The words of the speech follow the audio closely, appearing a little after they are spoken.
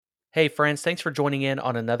Hey, friends, thanks for joining in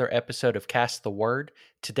on another episode of Cast the Word.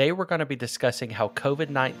 Today, we're going to be discussing how COVID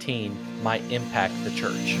 19 might impact the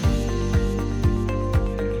church.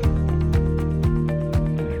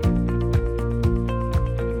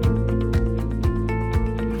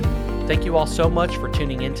 Thank you all so much for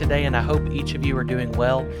tuning in today, and I hope each of you are doing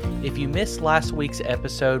well. If you missed last week's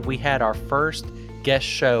episode, we had our first guest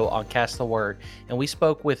show on Cast the Word, and we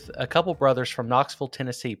spoke with a couple brothers from Knoxville,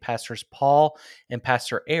 Tennessee, Pastors Paul and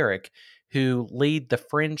Pastor Eric, who lead the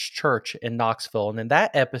Fringe Church in Knoxville. And in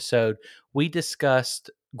that episode, we discussed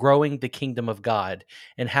growing the kingdom of God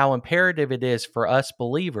and how imperative it is for us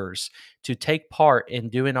believers to take part in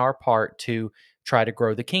doing our part to try to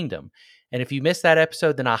grow the kingdom. And if you missed that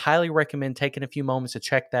episode, then I highly recommend taking a few moments to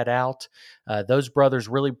check that out. Those brothers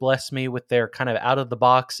really blessed me with their kind of out of the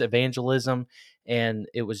box evangelism. And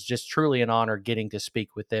it was just truly an honor getting to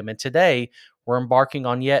speak with them. And today we're embarking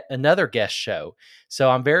on yet another guest show. So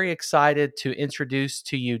I'm very excited to introduce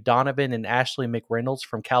to you Donovan and Ashley McReynolds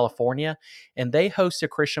from California. And they host a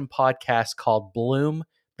Christian podcast called Bloom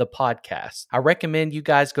the Podcast. I recommend you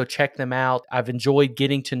guys go check them out. I've enjoyed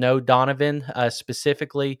getting to know Donovan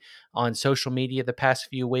specifically on social media the past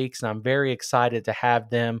few weeks, and I'm very excited to have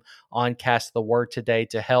them on Cast the Word today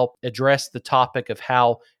to help address the topic of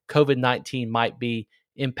how COVID 19 might be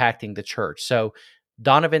impacting the church. So,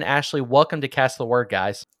 Donovan, Ashley, welcome to Cast the Word,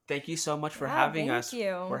 guys. Thank you so much for Yeah, having thank us.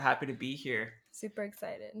 you. We're happy to be here. Super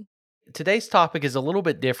excited. Today's topic is a little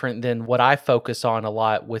bit different than what I focus on a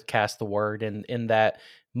lot with Cast the Word, and in that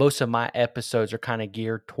most of my episodes are kind of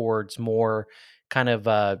geared towards more kind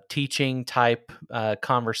of teaching type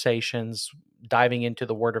conversations, diving into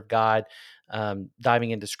the Word of God,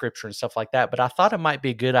 diving into Scripture and stuff like that. But I thought it might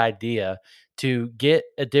be a good idea to get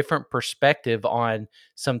a different perspective on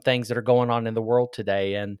some things that are going on in the world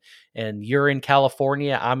today. And you're in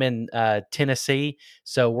California, I'm in Tennessee,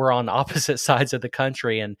 so we're on opposite sides of the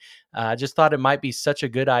country. And I just thought it might be such a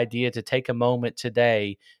good idea to take a moment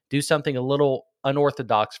today, do something a little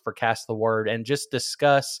unorthodox for Cast the Word, and just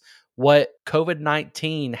discuss what how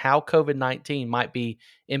COVID 19 might be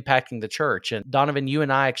impacting the church. And Donovan, you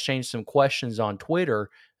and I exchanged some questions on Twitter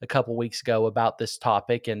a couple weeks ago about this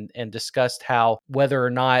topic and discussed how whether or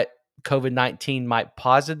not COVID 19 might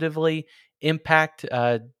positively impact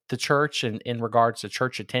the church and in regards to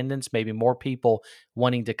church attendance, maybe more people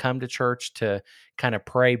wanting to come to church to kind of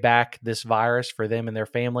pray back this virus for them and their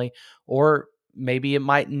family, or maybe it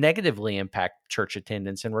might negatively impact church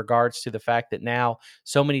attendance in regards to the fact that now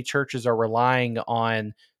so many churches are relying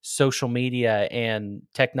on social media and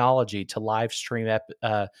technology to live stream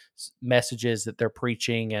messages that they're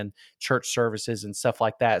preaching and church services and stuff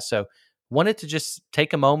like that. So wanted to just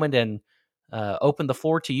take a moment and open the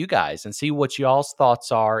floor to you guys and see what y'all's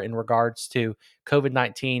thoughts are in regards to COVID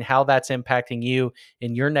 19, how that's impacting you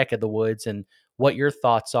in your neck of the woods, and what your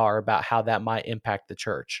thoughts are about how that might impact the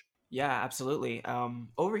church. Yeah, absolutely.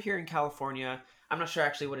 Over here in California, I'm not sure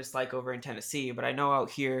actually what it's like over in Tennessee, but I know out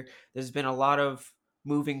here there's been a lot of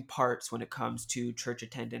moving parts when it comes to church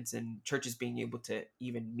attendance and churches being able to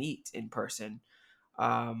even meet in person.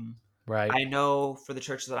 Um, Right. I know for the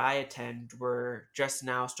church that I attend, we're just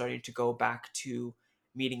now starting to go back to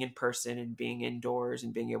meeting in person and being indoors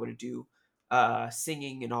and being able to do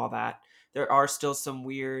singing and all that. There are still some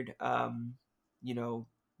weird, you know,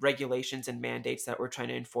 regulations and mandates that we're trying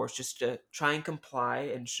to enforce just to try and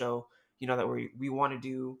comply and show, that we want to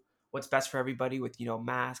do what's best for everybody with,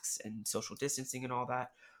 masks and social distancing and all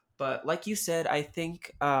that. But like you said, I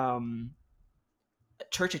think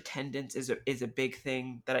church attendance is a big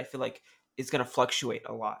thing that I feel like is going to fluctuate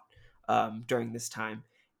a lot during this time,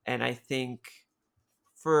 and I think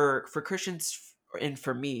for Christians and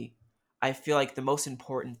for me, I feel like the most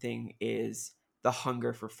important thing is the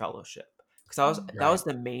hunger for fellowship, because that Right. was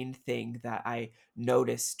the main thing that I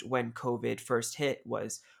noticed when COVID first hit.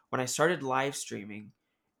 Was when I started live streaming,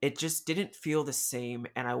 it just didn't feel the same,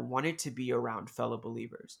 and I wanted to be around fellow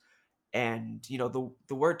believers. And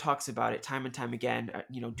the word talks about it time and time again.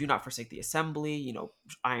 Do not forsake the assembly.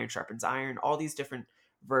 Iron sharpens iron. All these different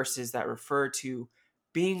verses that refer to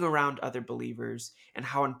being around other believers and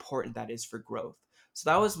how important that is for growth. So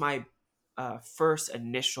that was my first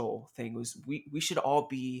initial thing, was we should all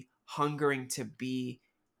be hungering to be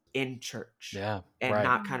in church Yeah. and Right.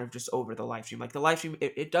 not kind of just over the live stream. Like the live stream,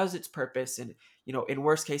 it does its purpose, and in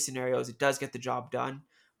worst case scenarios it does get the job done.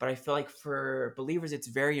 But I feel like for believers it's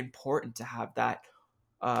very important to have that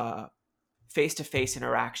uh face-to-face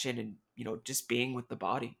interaction and just being with the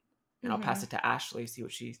body. And I'll pass Mm-hmm. it to Ashley, see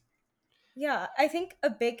what she. Yeah, I think a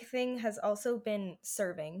big thing has also been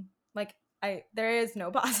serving. Like, there is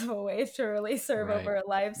no possible way to really serve Right. over a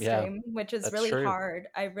live Yeah, stream, which is that's really true. hard.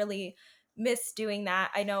 I really miss doing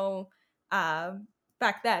that. I know uh,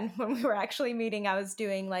 back then when we were actually meeting, I was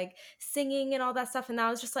doing like singing and all that stuff, and that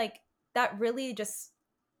was just like that really just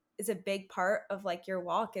is a big part of like your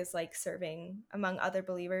walk, is like serving among other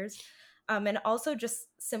believers. And also just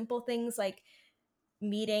simple things like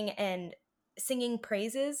meeting and singing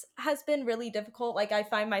praises has been really difficult. Like I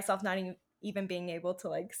find myself not even being able to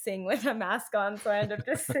like sing with a mask on, so I end up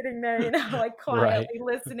just sitting there, like Right. quietly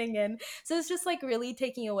listening in. So it's just like really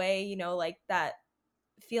taking away, like that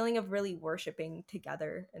feeling of really worshiping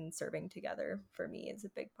together and serving together for me is a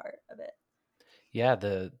big part of it. Yeah,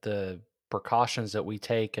 the precautions that we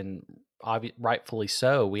take, and rightfully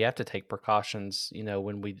so, we have to take precautions,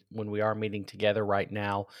 when we are meeting together right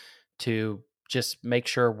now, to just make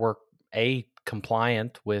sure we're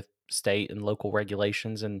compliant with state and local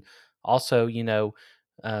regulations, and also,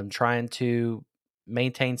 trying to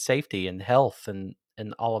maintain safety and health and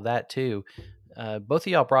all of that too. Both of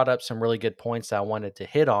y'all brought up some really good points that I wanted to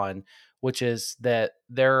hit on, which is that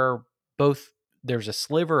there's a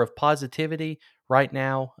sliver of positivity right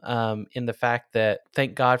now, in the fact that,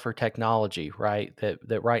 thank God for technology, right?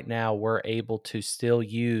 That right now we're able to still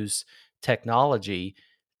use technology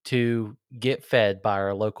to get fed by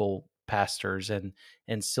our local pastors and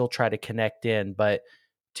still try to connect in. But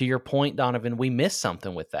to your point, Donovan, we missed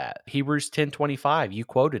something with that. Hebrews 10:25, you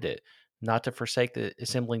quoted it, not to forsake the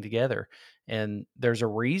assembling together. And there's a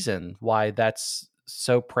reason why that's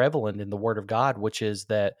so prevalent in the Word of God, which is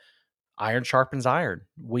that iron sharpens iron.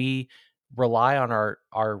 We rely on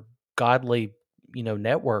our godly,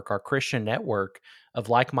 network, our Christian network of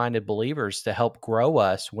like-minded believers to help grow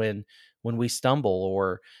us when we stumble,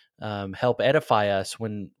 or help edify us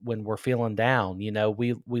when we're feeling down.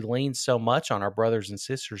 We lean so much on our brothers and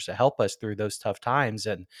sisters to help us through those tough times.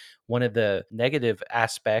 And one of the negative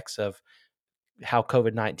aspects of how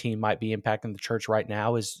COVID-19 might be impacting the church right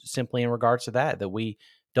now is simply in regards to that we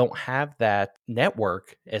don't have that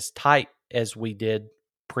network as tight as we did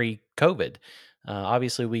pre-COVID.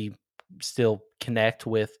 Obviously, we still connect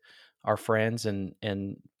with our friends and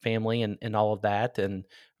family and all of that, and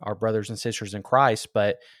our brothers and sisters in Christ,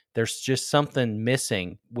 but there's just something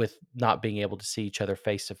missing with not being able to see each other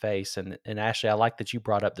face to face. And Ashley, I like that you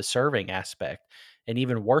brought up the serving aspect and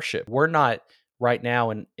even worship. We're not right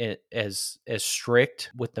now as strict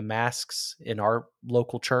with the masks in our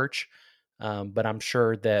local church, but I'm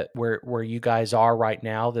sure that where you guys are right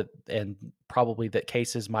now, that and probably that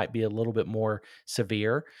cases might be a little bit more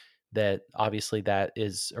severe, that obviously that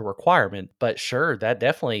is a requirement. But sure, that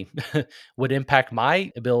definitely would impact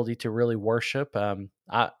my ability to really worship.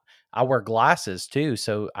 I wear glasses too,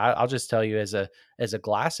 so I'll just tell you, as a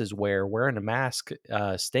glasses wearer, wearing a mask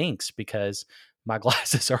stinks, because my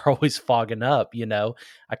glasses are always fogging up.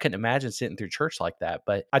 I couldn't imagine sitting through church like that.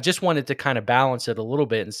 But I just wanted to kind of balance it a little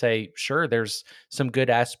bit and say, sure, there's some good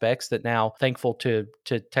aspects that now, thankful to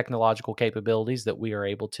technological capabilities, that we are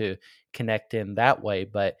able to connect in that way.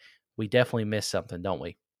 But we definitely miss something, don't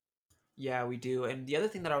we? Yeah, we do. And the other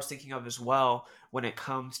thing that I was thinking of as well when it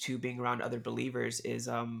comes to being around other believers is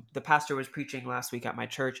the pastor was preaching last week at my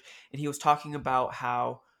church, and he was talking about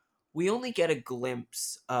how we only get a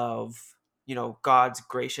glimpse of, God's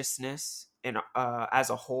graciousness and as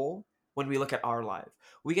a whole when we look at our life.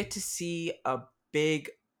 We get to see a big,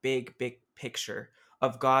 big, big picture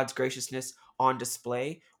of God's graciousness on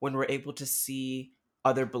display when we're able to see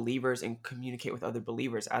other believers and communicate with other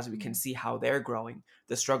believers, as we can see how they're growing,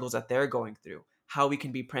 the struggles that they're going through, how we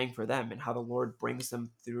can be praying for them, and how the Lord brings them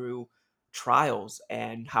through trials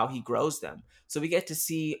and how he grows them. So we get to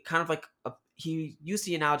see kind of like he used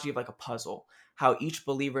the analogy of like a puzzle, how each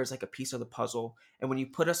believer is like a piece of the puzzle. And when you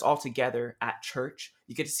put us all together at church,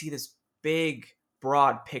 you get to see this big,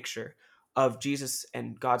 broad picture of Jesus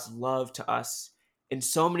and God's love to us in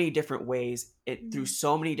so many different ways, through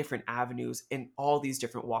so many different avenues in all these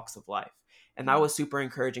different walks of life. And that was super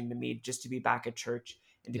encouraging to me, just to be back at church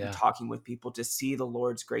and to be Yeah. talking with people, to see the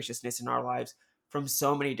Lord's graciousness in our lives from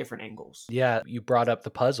so many different angles. Yeah, you brought up the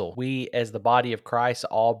puzzle. We, as the body of Christ,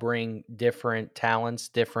 all bring different talents,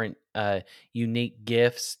 different unique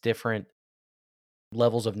gifts, different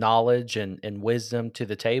levels of knowledge and wisdom to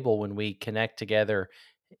the table when we connect together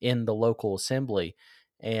in the local assembly.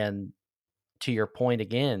 And to your point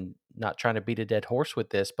again, not trying to beat a dead horse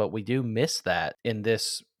with this, but we do miss that in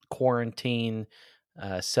this quarantine,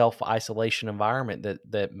 self isolation environment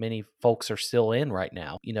that many folks are still in right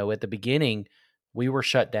now. At the beginning, we were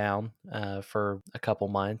shut down for a couple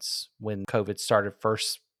months when COVID started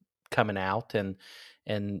first coming out, and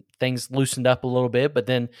things loosened up a little bit. But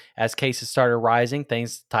then as cases started rising,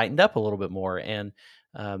 things tightened up a little bit more. And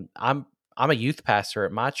I'm a youth pastor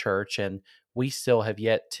at my church, and we still have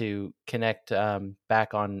yet to connect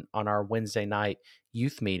back on our Wednesday night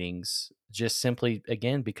youth meetings, just simply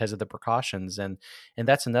again because of the precautions. And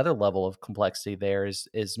that's another level of complexity there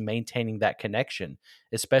is maintaining that connection,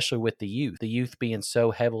 especially with the youth being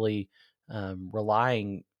so heavily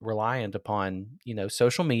reliant upon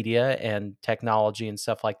social media and technology and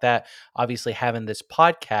stuff like that. Obviously having this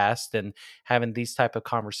podcast and having these type of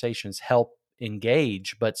conversations help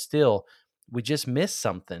engage, but still we just miss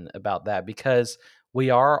something about that, because we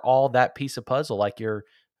are all that piece of puzzle, like your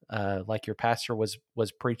pastor was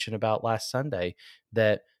preaching about last Sunday,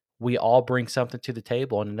 that we all bring something to the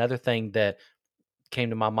table. And another thing that came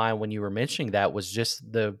to my mind when you were mentioning that was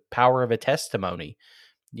just the power of a testimony.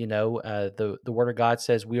 The word of God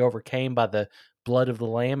says we overcame by the blood of the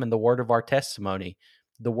Lamb and the word of our testimony.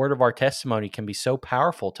 The word of our testimony can be so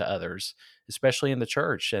powerful to others, especially in the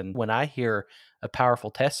church. And when I hear a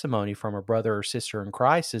powerful testimony from a brother or sister in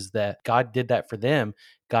Christ, is that God did that for them,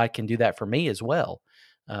 God can do that for me as well.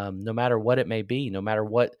 No matter what it may be, no matter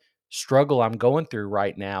what struggle I'm going through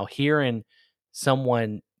right now, hearing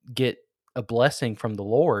someone get a blessing from the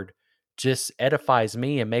Lord just edifies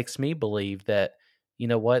me and makes me believe that, you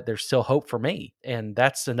know what, there's still hope for me. And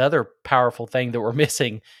that's another powerful thing that we're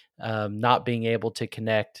missing, not being able to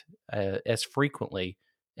connect as frequently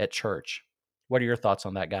at church. What are your thoughts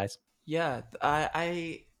on that, guys? Yeah,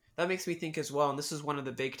 I that makes me think as well, and this is one of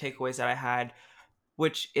the big takeaways that I had,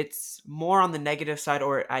 which it's more on the negative side,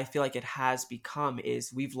 or I feel like it has become,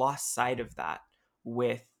 is we've lost sight of that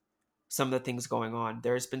with some of the things going on.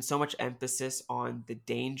 There's been so much emphasis on the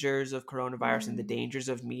dangers of coronavirus and the dangers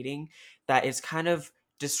of meeting that it's kind of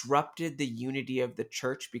disrupted the unity of the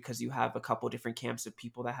church, because you have a couple different camps of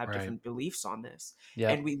people that have Right. different beliefs on this. Yeah,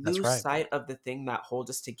 And we that's lose right. sight of the thing that holds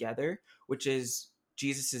us together, which is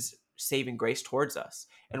Jesus's saving grace towards us.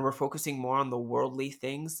 And we're focusing more on the worldly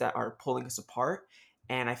things that are pulling us apart.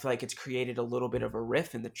 And I feel like it's created a little bit of a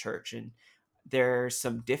rift in the church. And there's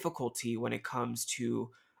some difficulty when it comes to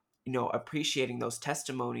appreciating those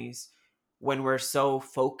testimonies when we're so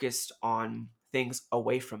focused on things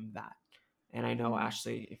away from that. And I know,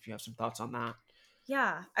 Ashley, if you have some thoughts on that.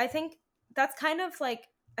 Yeah, I think that's kind of like,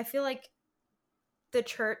 I feel like the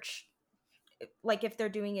church, like if they're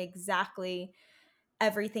doing exactly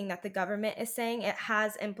everything that the government is saying, it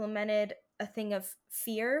has implemented a thing of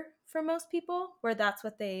fear for most people, where that's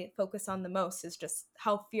what they focus on the most, is just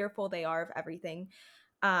how fearful they are of everything.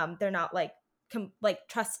 They're not like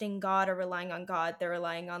trusting God or relying on God. They're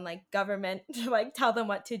relying on like government to like tell them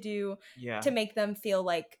what to do, Yeah. to make them feel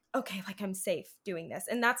like, okay, like I'm safe doing this.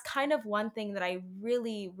 And that's kind of one thing that I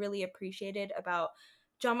really, really appreciated about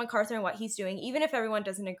John MacArthur and what he's doing, even if everyone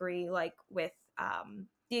doesn't agree like with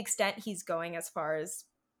the extent he's going as far as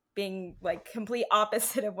being like complete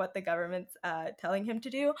opposite of what the government's telling him to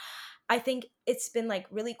do. I think it's been like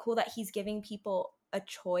really cool that he's giving people a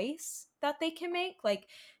choice that they can make. Like,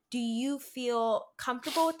 do you feel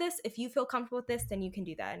comfortable with this? If you feel comfortable with this, then you can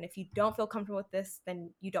do that. And if you don't feel comfortable with this,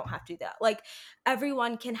 then you don't have to do that. Like,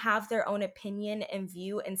 everyone can have their own opinion and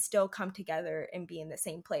view and still come together and be in the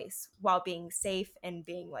same place while being safe and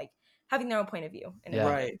being like having their own point of view.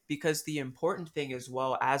 Right. Because the important thing as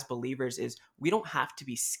well as believers is we don't have to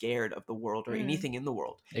be scared of the world or anything in the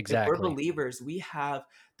world. Exactly. If we're believers, we have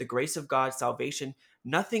the grace of God, salvation.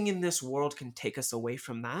 Nothing in this world can take us away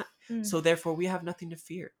from that. So therefore, we have nothing to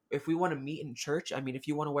fear. If we want to meet in church, I mean, if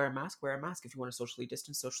you want to wear a mask, wear a mask. If you want to socially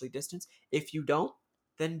distance. If you don't,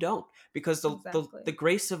 then don't. Because the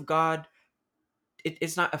grace of God,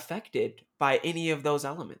 it's not affected by any of those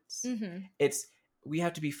elements. We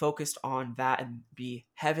have to be focused on that and be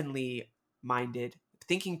heavenly minded,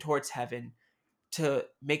 thinking towards heaven, to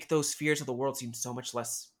make those fears of the world seem so much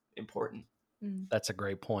less important. That's a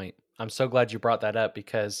great point. I'm so glad you brought that up,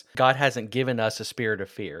 because God hasn't given us a spirit of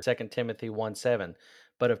fear. 2 Timothy 1:7,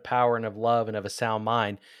 but of power and of love and of a sound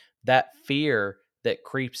mind. That fear that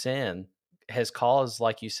creeps in has caused,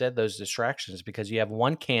 like you said, those distractions, because you have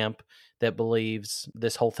one camp that believes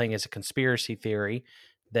this whole thing is a conspiracy theory,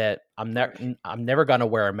 that I'm never going to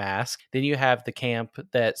wear a mask. Then you have the camp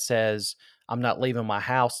that says I'm not leaving my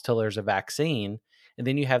house till there's a vaccine. And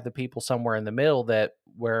then you have the people somewhere in the middle that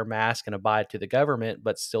wear a mask and abide to the government,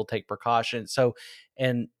 but still take precautions. So,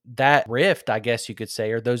 and that rift, I guess you could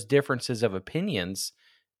say, or those differences of opinions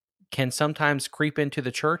can sometimes creep into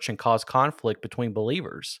the church and cause conflict between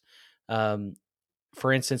believers.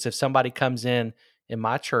 For instance, if somebody comes in in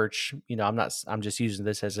my church, I'm just using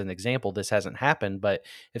this as an example. This hasn't happened, but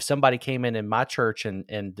if somebody came in my church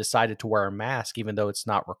and decided to wear a mask, even though it's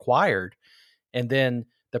not required, and then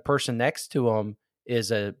the person next to them is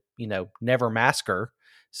a, never masker,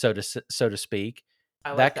 so to speak,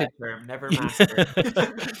 I like that that could term, never masker.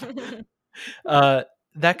 uh,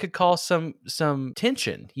 that could cause some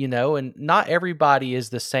tension, and not everybody is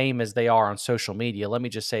the same as they are on social media. Let me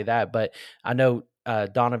just say that. But I know,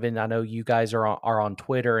 Donovan, I know you guys are on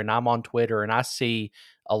Twitter, and I'm on Twitter, and I see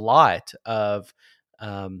a lot of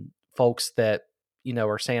folks that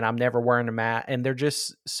are saying I'm never wearing a mask, and they're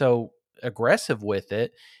just so aggressive with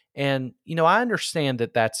it. And I understand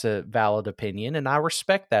that that's a valid opinion, and I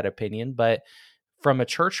respect that opinion, but from a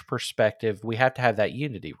church perspective, we have to have that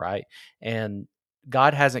unity, right? And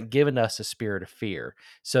God hasn't given us a spirit of fear.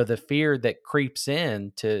 So the fear that creeps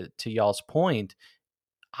in, to y'all's point,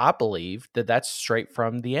 I believe that that's straight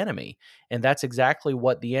from the enemy. And that's exactly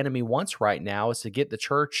what the enemy wants right now, is to get the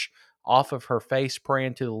church off of her face,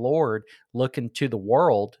 praying to the Lord, looking to the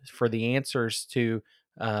world for the answers to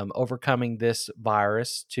overcoming this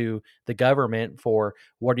virus, to the government for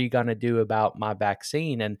what are you going to do about my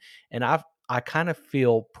vaccine. And I kind of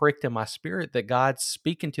feel pricked in my spirit that God's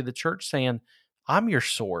speaking to the church saying, I'm your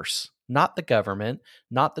source, not the government,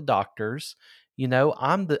 not the doctors.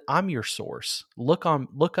 I'm your source. Look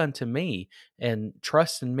unto me and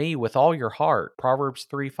trust in me with all your heart. Proverbs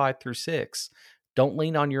 3:5-6. Don't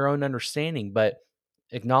lean on your own understanding, but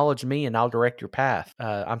acknowledge me and I'll direct your path.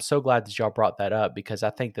 I'm so glad that y'all brought that up, because I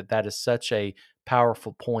think that is such a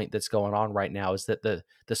powerful point that's going on right now, is that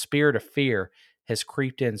the spirit of fear has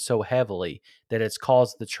creeped in so heavily that it's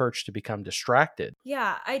caused the church to become distracted.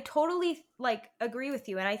 Yeah, I totally agree with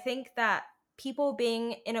you. And I think that people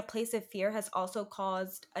being in a place of fear has also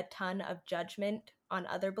caused a ton of judgment on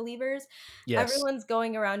other believers. Yes. Everyone's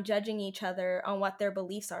going around judging each other on what their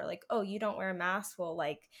beliefs are. Like, oh, you don't wear a mask. Well,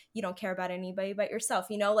 you don't care about anybody but yourself.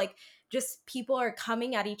 Just people are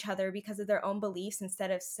coming at each other because of their own beliefs,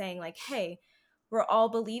 instead of saying, like, hey, we're all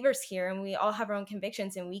believers here and we all have our own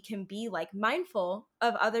convictions, and we can be mindful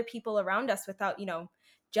of other people around us without,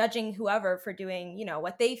 judging whoever for doing,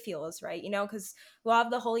 what they feel is right, because we'll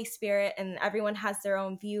have the Holy Spirit and everyone has their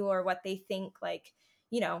own view or what they think,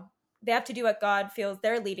 you know, they have to do what God feels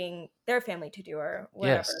they're leading their family to do or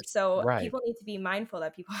whatever. Yes. So Right. people need to be mindful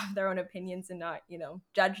that people have their own opinions and not,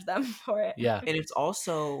 judge them for it. Yeah. And it's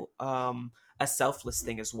also a selfless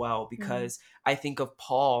thing as well, Mhm. because I think of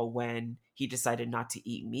Paul when he decided not to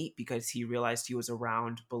eat meat because he realized he was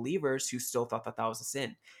around believers who still thought that that was a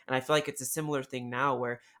sin. And I feel like it's a similar thing now,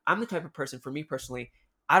 where I'm the type of person, for me personally,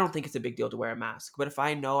 I don't think it's a big deal to wear a mask. But if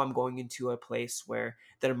I know I'm going into a place where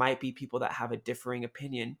there might be people that have a differing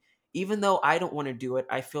opinion, even though I don't want to do it,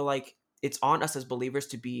 I feel like it's on us as believers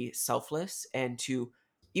to be selfless and to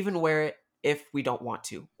even wear it if we don't want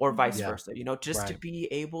to, or vice Mhm. Yeah. versa, just to Right. be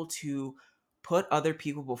able to put other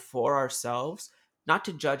people before ourselves, not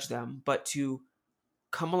to judge them, but to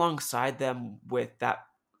come alongside them with that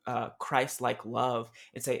Christ-like love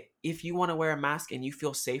and say, if you want to wear a mask and you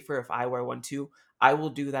feel safer if I wear one too, I will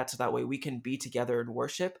do that, so that way we can be together in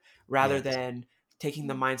worship, rather Yes. than taking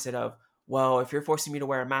the mindset of, well, if you're forcing me to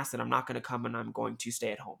wear a mask, then I'm not going to come and I'm going to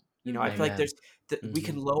stay at home. I feel like Mhm. Amen. we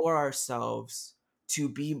can Mhm. lower ourselves to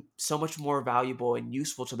be so much more valuable and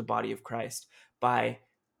useful to the body of Christ by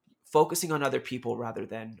focusing on other people rather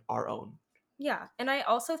than our own. Yeah, and I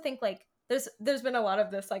also think there's been a lot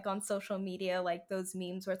of this on social media, those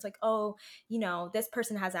memes where it's like, oh, this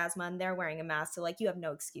person has asthma and they're wearing a mask, so you have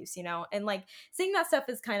no excuse, and seeing that stuff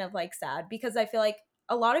is kind of sad, because I feel like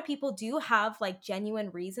a lot of people do have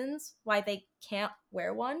genuine reasons why they can't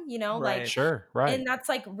wear one, Right. Sure. Right. and that's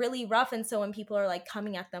really rough. And so when people are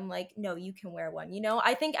coming at them no, you can wear one,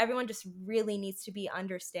 I think everyone just really needs to be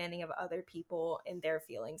understanding of other people and their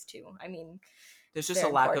feelings too. I mean, There's just a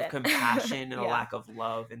they're lack of important. compassion and a Yeah, lack of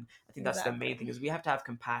love, and I think that's the main thing, exactly. is we have to have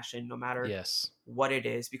compassion no matter Yes. what it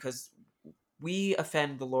is, because we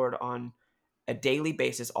offend the Lord on a daily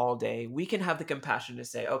basis all day. We can have the compassion to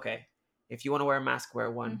say, okay, if you want to wear a mask, wear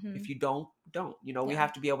one. If Hmm. you don't, don't. We Yeah.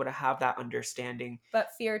 have to be able to have that understanding. But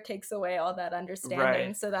fear takes away all that Right.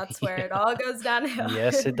 understanding. So that's where it Yeah. all goes downhill.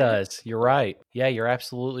 Yes, it does. You're right. Yeah, you're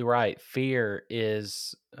absolutely right. Fear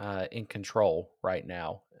is in control right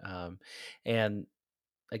now. And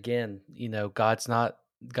again, God's not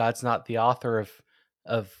the author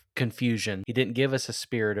of confusion. He didn't give us a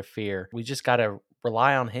spirit of fear. We just got to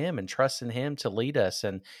rely on him and trust in him to lead us.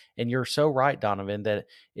 And you're so right, Donovan, that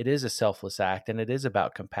it is a selfless act and it is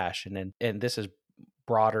about compassion. And this is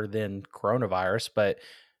broader than coronavirus, but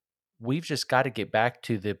we've just got to get back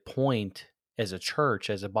to the point as a church,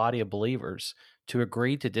 as a body of believers, to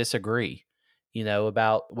agree to disagree,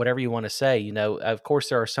 about whatever you want to say. Of course,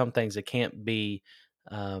 there are some things that can't be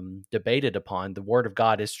debated upon. The word of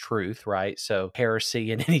God is truth, right? So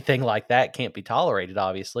heresy and anything like that can't be tolerated,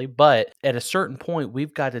 obviously. But at a certain point,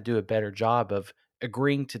 we've got to do a better job of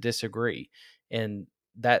agreeing to disagree. And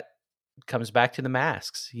that comes back to the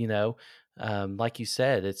masks. Like you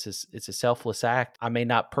said, it's a selfless act. I may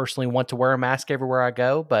not personally want to wear a mask everywhere I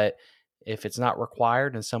go, but if it's not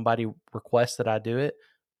required and somebody requests that I do it,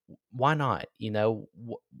 why not?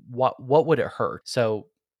 What would it hurt? So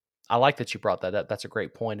I like that you brought that up. That's a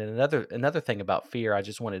great point. And another thing about fear, I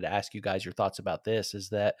just wanted to ask you guys your thoughts about this, is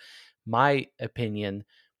that my opinion,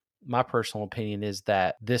 my personal opinion, is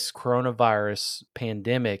that this coronavirus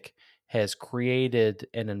pandemic has created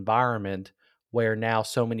an environment where now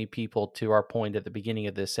so many people, to our point at the beginning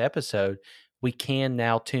of this episode, we can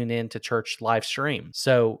now tune in to church live stream.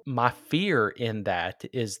 So my fear in that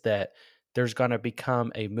is that there's going to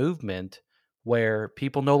become a movement where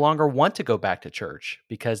people no longer want to go back to church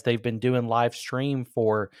because they've been doing live stream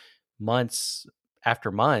for months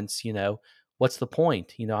after months. What's the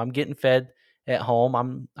point? I'm getting fed at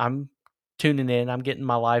home. I'm tuning in. I'm getting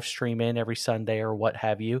my live stream in every Sunday or what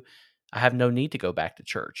have you. I have no need to go back to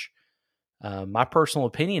church. My personal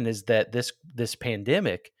opinion is that this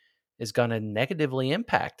pandemic is going to negatively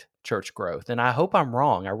impact church growth, and I hope I'm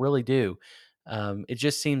wrong. I really do. It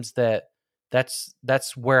just seems that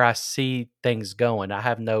that's where I see things going. I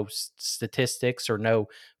have no statistics or no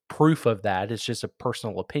proof of that. It's just a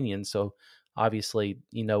personal opinion. So obviously,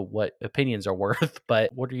 what opinions are worth.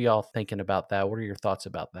 But what are y'all thinking about that? What are your thoughts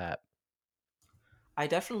about that? I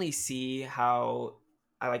definitely see how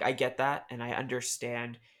I get that, and I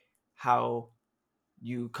understand how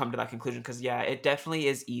you come to that conclusion, because yeah, it definitely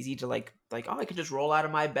is easy to oh, I can just roll out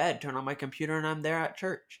of my bed, turn on my computer, and I'm there at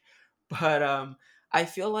church. But I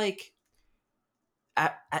feel like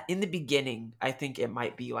in the beginning, I think it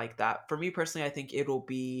might be like that. For me personally, I think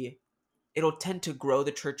it'll tend to grow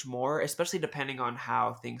the church more, especially depending on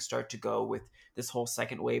how things start to go with this whole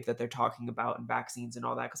second wave that they're talking about and vaccines and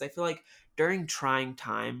all that. Because I feel like during trying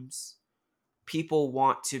times, people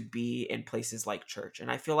want to be in places like church. And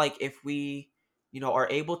I feel like if we, are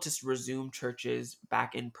able to resume churches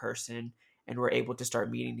back in person and we're able to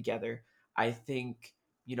start meeting together, I think,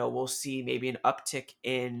 we'll see maybe an uptick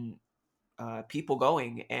in people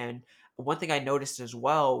going. And one thing I noticed as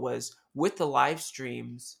well was with the live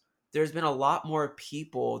streams, there's been a lot more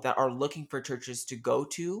people that are looking for churches to go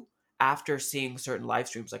to after seeing certain live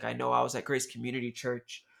streams. Like I know I was at Grace Community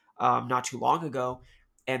Church not too long ago,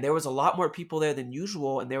 and there was a lot more people there than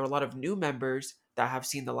usual, and there were a lot of new members that have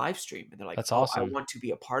seen the live stream, and they're like, That's "Oh, I awesome. want to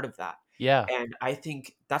be a part of that." Yeah. And I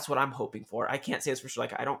think that's what I'm hoping for. I can't say this for sure.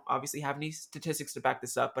 Like I don't obviously have any statistics to back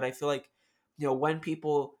this up, but I feel like when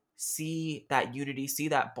people see that unity, see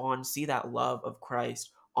that bond, see that love of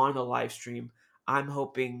Christ on the live stream, I'm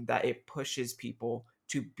hoping that it pushes people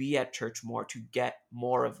to be at church more, to get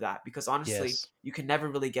more of that, because honestly, Yes. you can never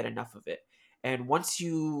really get enough of it. And once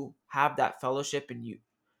you have that fellowship and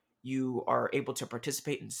you are able to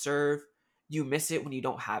participate and serve, you miss it when you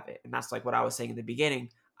don't have it. And that's like what I was saying in the beginning.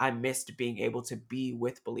 I missed being able to be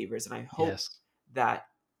with believers, and I hope Yes. that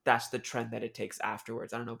that's the trend that it takes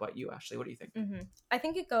afterwards. I don't know about you, Ashley. What do you think? I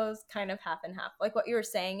think it goes kind of half and half. Like what you were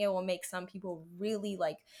saying, it will make some people really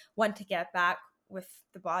like want to get back with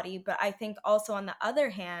the body. But I think also on the other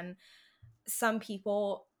hand, some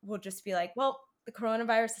people will just be like, well, the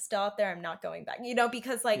coronavirus is still out there. I'm not going back,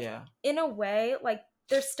 because like Yeah. in a way, like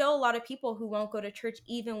there's still a lot of people who won't go to church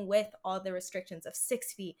even with all the restrictions of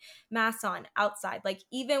 6 feet, masks on, outside. Like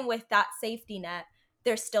even with that safety net,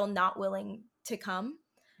 they're still not willing to come.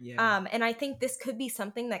 Yeah. And I think this could be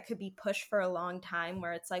something that could be pushed for a long time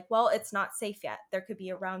where it's like, well, it's not safe yet. There could be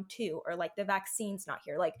a round two, or like the vaccine's not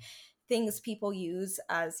here. Like things people use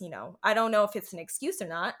as, I don't know if it's an excuse or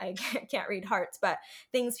not. I can't read hearts, but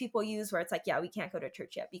things people use where it's like, yeah, we can't go to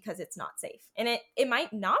church yet because it's not safe. And it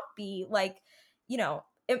might not be like,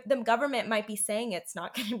 the government might be saying it's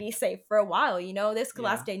not going to be safe for a while. This could Yeah.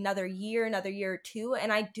 last another year or two.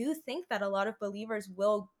 And I do think that a lot of believers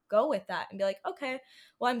will go with that and be like, okay,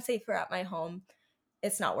 well, I'm safer at my home.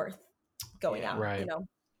 It's not worth going Yeah. out, Right.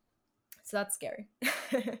 So that's scary.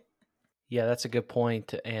 Yeah, that's a good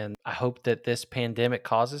point. And I hope that this pandemic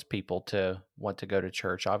causes people to want to go to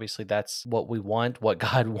church. Obviously, that's what we want, what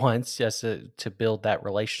God wants, just to build that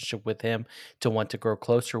relationship with Him, to want to grow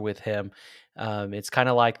closer with Him. It's kind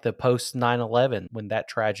of like the post 9/11 when that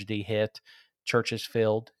tragedy hit, churches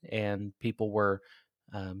filled and people were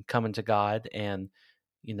coming to God. And,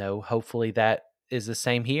 hopefully that is the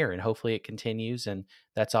same here, and hopefully it continues. And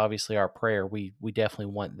that's obviously our prayer. We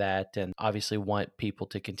definitely want that, and obviously want people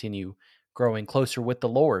to continue growing closer with the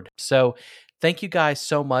Lord. So thank you guys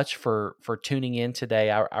so much for tuning in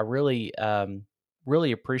today. I really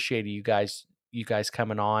really appreciate you guys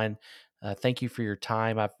coming on. Thank you for your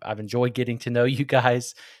time. I've enjoyed getting to know you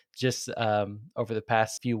guys just over the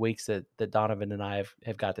past few weeks that Donovan and I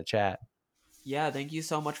have got to chat. Yeah, thank you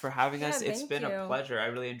so much for having us. It's thank been a you. pleasure. I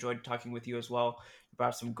really enjoyed talking with you as well. You brought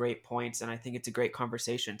up some great points, and I think it's a great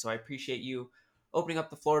conversation. So I appreciate you opening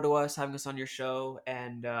up the floor to us, having us on your show,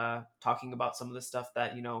 and talking about some of the stuff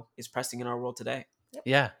that, is pressing in our world today.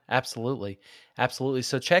 Yeah, absolutely. Absolutely.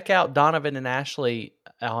 So check out Donovan and Ashley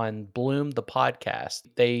on Bloom the podcast.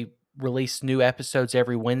 They release new episodes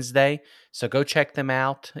every Wednesday. So go check them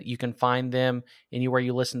out. You can find them anywhere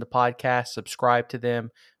you listen to podcasts, subscribe to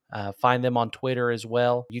them, find them on Twitter as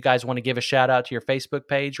well. You guys want to give a shout out to your Facebook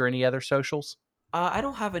page or any other socials? I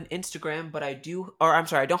don't have an Instagram, but I do, or I'm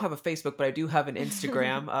sorry, I don't have a Facebook, but I do have an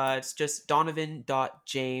Instagram. It's just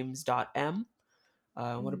donovan.james.m.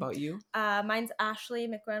 What about you? Mine's Ashley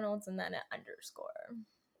McReynolds and then an underscore.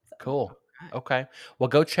 So. Cool. Okay. Well,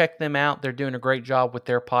 go check them out. They're doing a great job with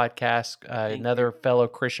their podcast. Another fellow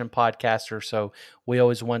Christian podcaster. So we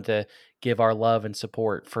always want to give our love and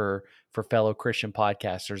support for fellow Christian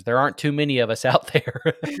podcasters. There aren't too many of us out there.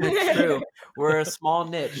 That's true. We're a small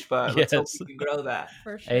niche, but let's hope we can grow that.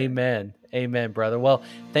 For sure. Amen. Amen, brother. Well,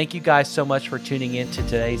 thank you guys so much for tuning in to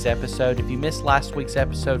today's episode. If you missed last week's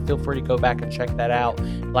episode, feel free to go back and check that out.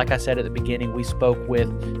 Like I said at the beginning, we spoke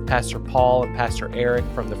with Pastor Paul and Pastor Eric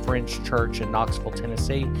from the Fringe Church in Knoxville,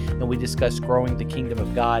 Tennessee, and we discussed growing the kingdom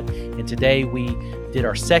of God. And today we did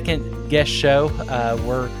our second guest show.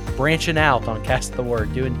 We're branching out on Cast the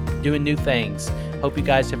Word, doing new things. Hope you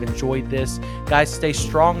guys have enjoyed this. Guys, stay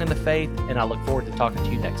strong in the faith, and I look forward to talking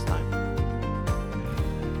to you next time.